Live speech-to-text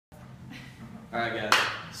Alright guys,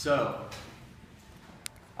 so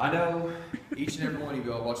I know each and every one of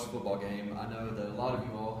you all watch the football game. I know that a lot of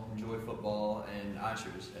you all enjoy football, and I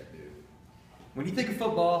sure as heck do. When you think of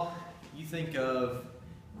football, you think of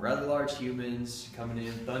rather large humans coming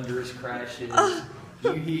in, thunderous crashes.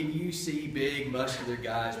 You see big, muscular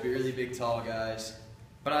guys, really big, tall guys.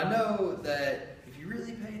 But I know that if you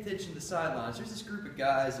really pay attention to the sidelines, there's this group of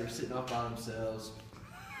guys that are sitting off by themselves.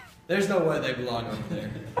 There's no way they belong over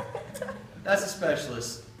there. That's a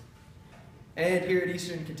specialist. And here at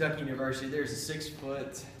Eastern Kentucky University, there's a 6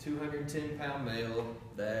 foot, 210-pound male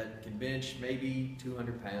that can bench maybe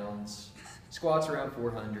 200 pounds, squats around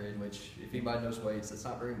 400, which if anybody knows weights, that's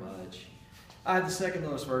not very much. I have the second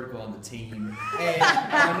lowest vertical on the team, and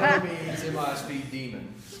by no means am I a speed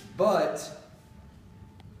demon. But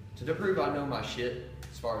to prove I know my shit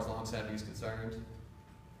as far as long snapping is concerned,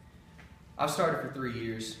 I've started for 3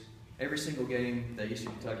 years. Every single game that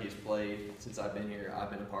Eastern Kentucky has played since I've been here, I've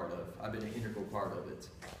been a part of. I've been an integral part of it.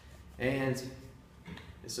 And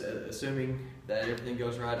assuming that everything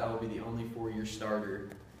goes right, I will be the only 4-year starter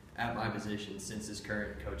at my position since this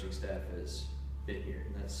current coaching staff has been here,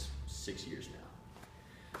 and that's 6 years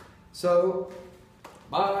now. So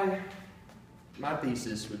my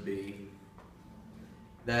thesis would be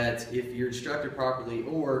that if you're instructed properly,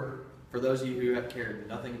 or for those of you who have cared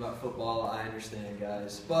nothing about football, I understand,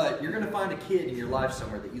 guys, but you're going to find a kid in your life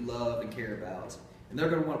somewhere that you love and care about, and they're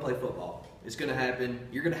going to want to play football. It's going to happen.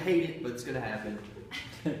 You're going to hate it, but it's going to happen.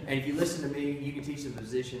 And if you listen to me, you can teach them a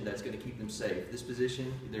position that's going to keep them safe. This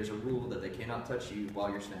position, there's a rule that they cannot touch you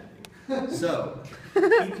while you're snapping. So,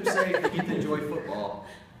 keep them safe and keep them enjoy football,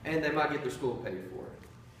 and they might get their school paid for.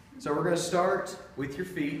 So we're going to start with your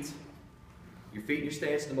feet. Your feet and your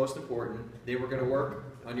stance are the most important. Then we're going to work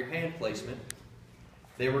on your hand placement.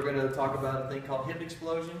 Then we're going to talk about a thing called hip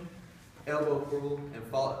explosion, elbow pull, and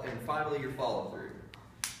finally your follow through.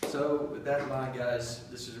 So with that in mind, guys,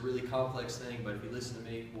 this is a really complex thing, but if you listen to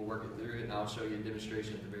me, we'll work it through it, and I'll show you a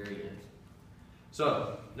demonstration at the very end.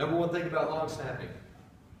 So, number one thing about long snapping,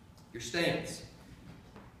 your stance.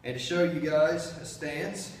 And to show you guys a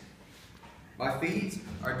stance, my feet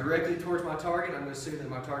are directly towards my target. I'm going to assume that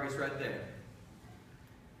my target's right there.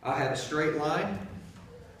 I have a straight line.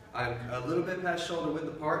 I'm a little bit past shoulder width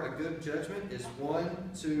apart. A good judgment is 1,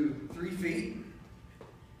 2, 3 feet.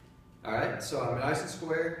 Alright, so I'm nice and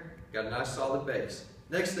square, got a nice solid base.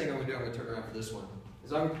 Next thing I'm going to do, I'm going to turn around for this one,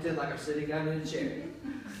 is I'm going to pretend like I'm sitting down in a chair.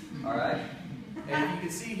 Alright? And if you can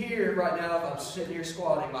see here, right now, if I'm sitting here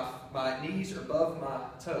squatting, my knees are above my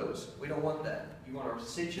toes. We don't want that. You want to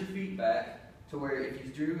sit your feet back to where if you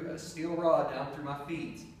drew a steel rod down through my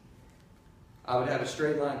feet, I would have a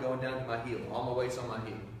straight line going down to my heel. All my weight's on my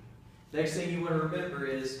heel. Next thing you want to remember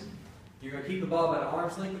is you're going to keep the ball about an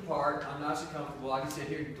arm's length apart. I'm nice and comfortable. I can sit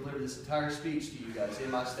here and deliver this entire speech to you guys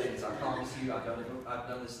in my stance. I promise you, I've done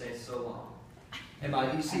this stance so long. And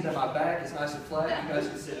you see that my back is nice and flat. You guys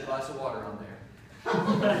can sit a glass of water on there.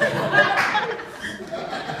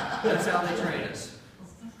 That's how they train us.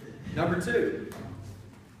 Number two.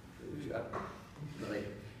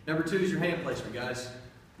 Number two is your hand placement, guys.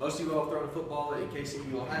 Most of you all have thrown a football. In case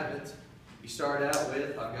you all haven't, you start out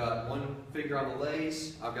with, I've got one finger on the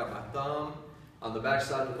lace, I've got my thumb on the back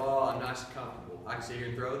side of the ball, I'm nice and comfortable. I can sit here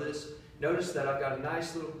and throw this. Notice that I've got a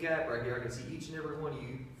nice little gap right here. I can see each and every one of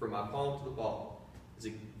you from my palm to the ball. It's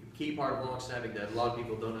a key part of long snapping that a lot of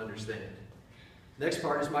people don't understand. Next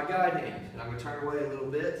part is my guide hand, and I'm going to turn away a little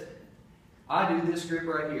bit. I do this grip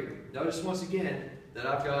right here. Notice once again that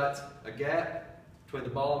I've got a gap between the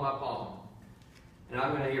ball and my palm. And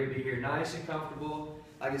I'm going to be here nice and comfortable.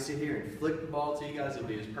 I can sit here and flick the ball to you guys. It'll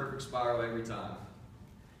be a perfect spiral every time.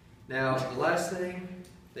 Now, the last thing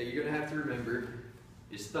that you're going to have to remember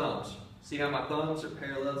is thumbs. See how my thumbs are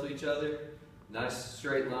parallel to each other? Nice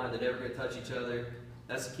straight line. They're never going to touch each other.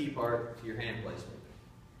 That's the key part to your hand placement.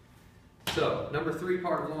 So, number 3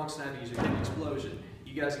 part of long snapping is your hip explosion.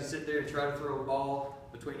 You guys can sit there and try to throw a ball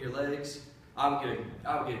between your legs. I would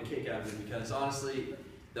get a kick out of it because honestly,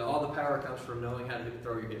 all the power comes from knowing how to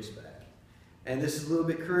throw your hips back. And this is a little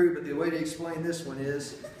bit crude, but the way to explain this one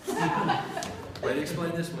is, I'm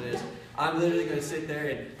literally going to sit there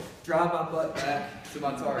and drive my butt back to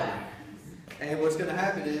my target. And what's going to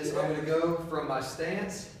happen is I'm going to go from my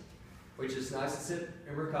stance, which is nice and sit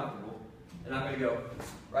and we're comfortable, and I'm going to go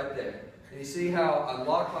right there. And you see how I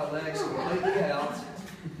lock my legs completely out,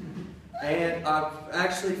 and I've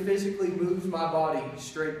actually physically moved my body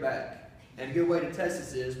straight back. And a good way to test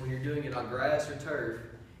this is when you're doing it on grass or turf,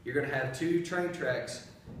 you're going to have 2 train tracks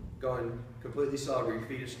going completely solid where your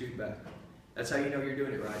feet are scooped back. That's how you know you're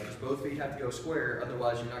doing it right, because both feet have to go square,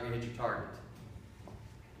 otherwise you're not going to hit your target.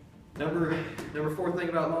 Number 4 thing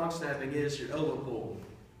about long snapping is your elbow pull.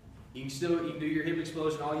 You can do your hip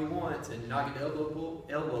explosion all you want and not get elbow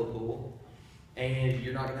pull, and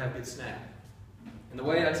you're not going to have a good snap. And the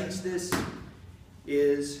way I teach this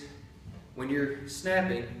is when you're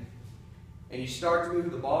snapping and you start to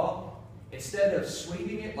move the ball, instead of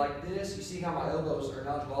sweeping it like this, you see how my elbows are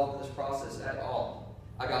not involved in this process at all.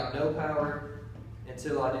 I got no power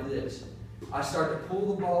until I do this. I start to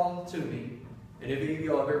pull the ball to me. And if any of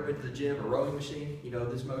y'all have ever been to the gym or rowing machine, you know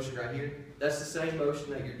this motion right here. That's the same motion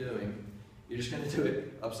that you're doing. You're just going to do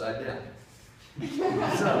it upside down.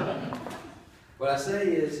 So, what I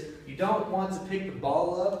say is, you don't want to pick the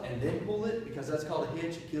ball up and then pull it, because that's called a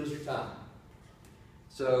hitch. It kills your time.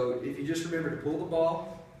 So, if you just remember to pull the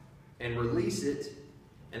ball and release it,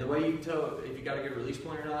 and the way you can tell if you got a good release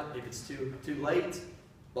point or not, if it's too late,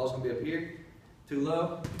 ball's going to be up here. Too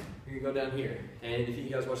low, you're going to go down here. And if you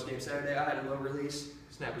guys watched the game Saturday, I had a low release.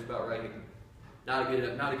 Snap was about right here. Not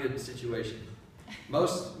a good situation.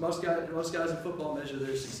 Most guys in football measure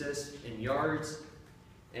their success in yards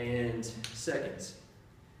and seconds.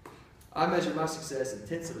 I measure my success in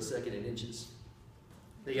tenths of a second in inches.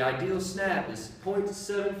 The ideal snap is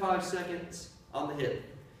 0.75 seconds on the hip.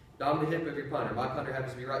 On the hip of your punter. My punter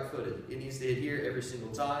happens to be right-footed. It needs to hit here every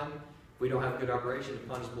single time. If we don't have a good operation, the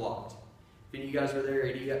punt is blocked. If any of you guys were there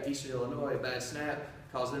and you got Eastern Illinois, a bad snap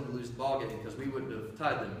caused them to lose the ball game because we wouldn't have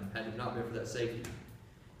tied them had it not been for that safety.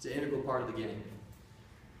 It's an integral part of the game.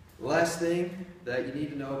 The last thing that you need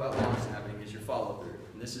to know about long snapping is your follow-through.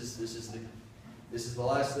 And this is the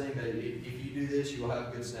last thing that if you do this, you will have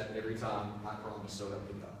a good snap every time. I promise. So help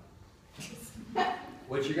me God.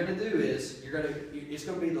 What you're going to do is it's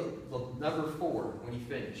going to be the number 4 when you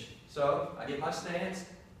finish. So I get my stance,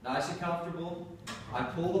 nice and comfortable. I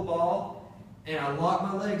pull the ball. And I lock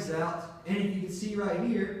my legs out, and if you can see right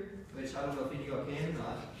here, which I don't know if any of y'all can or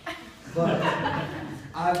not, but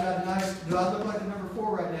I've got a nice, do I look like the number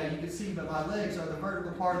 4 right now? You can see that my legs are the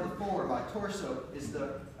vertical part of the 4. My torso is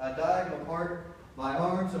the diagonal part. My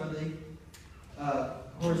arms are the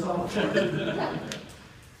horizontal part.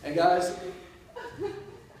 And guys,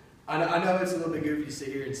 I know it's a little bit goofy to sit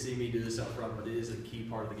here and see me do this up front, but it is a key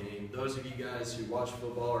part of the game. Those of you guys who watch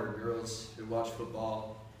football, or girls who watch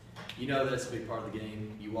football, you know that's a big part of the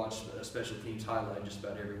game. You watch a special teams highlight just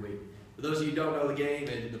about every week. For those of you who don't know the game,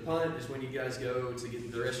 and the punt is when you guys go to get to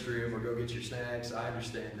the restroom or go get your snacks. I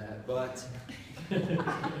understand that. But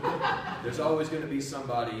there's always going to be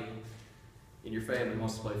somebody in your family who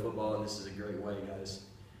wants to play football, and this is a great way, guys.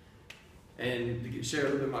 And to share a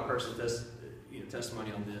little bit of my personal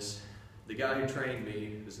testimony on this, the guy who trained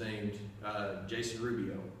me was named Jason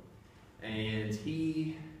Rubio. And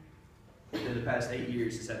he, within the past 8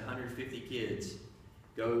 years, has had 150 kids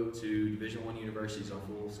go to Division I universities on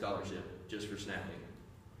full scholarship just for snapping.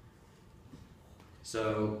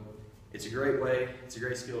 So it's a great way, it's a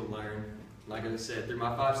great skill to learn. Like I said, through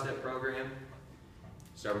my 5-step program,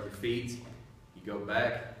 start with your feet, you go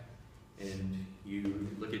back and you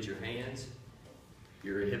look at your hands,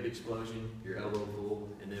 your hip explosion, your elbow pull,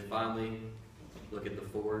 and then finally look at the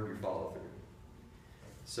forward, your follow through.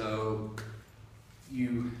 So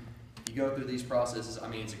you go through these processes. I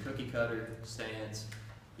mean, it's a cookie cutter stance.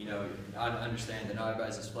 You know, I understand that not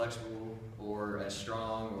everybody's as flexible or as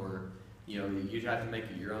strong, or you know, you have to make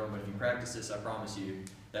it your own. But if you practice this, I promise you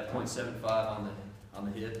that 0.75 on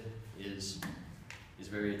the hip is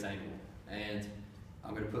very attainable. And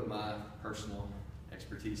I'm going to put my personal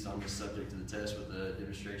expertise on this subject to the test with a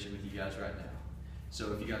demonstration with you guys right now.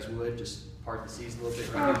 So if you guys would, just part the seats a little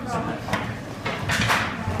bit right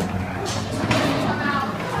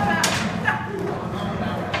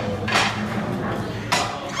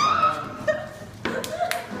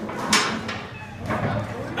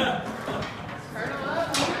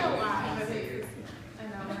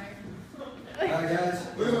Alright guys,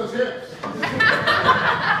 look at those hips.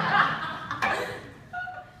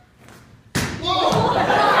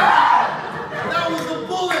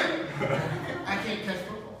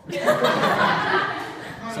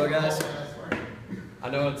 So guys, I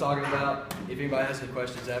know what I'm talking about. If anybody has any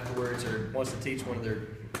questions afterwards or wants to teach one of their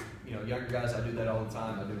younger guys, I do that all the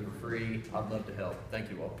time. I do it for free. I'd love to help. Thank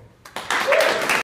you all.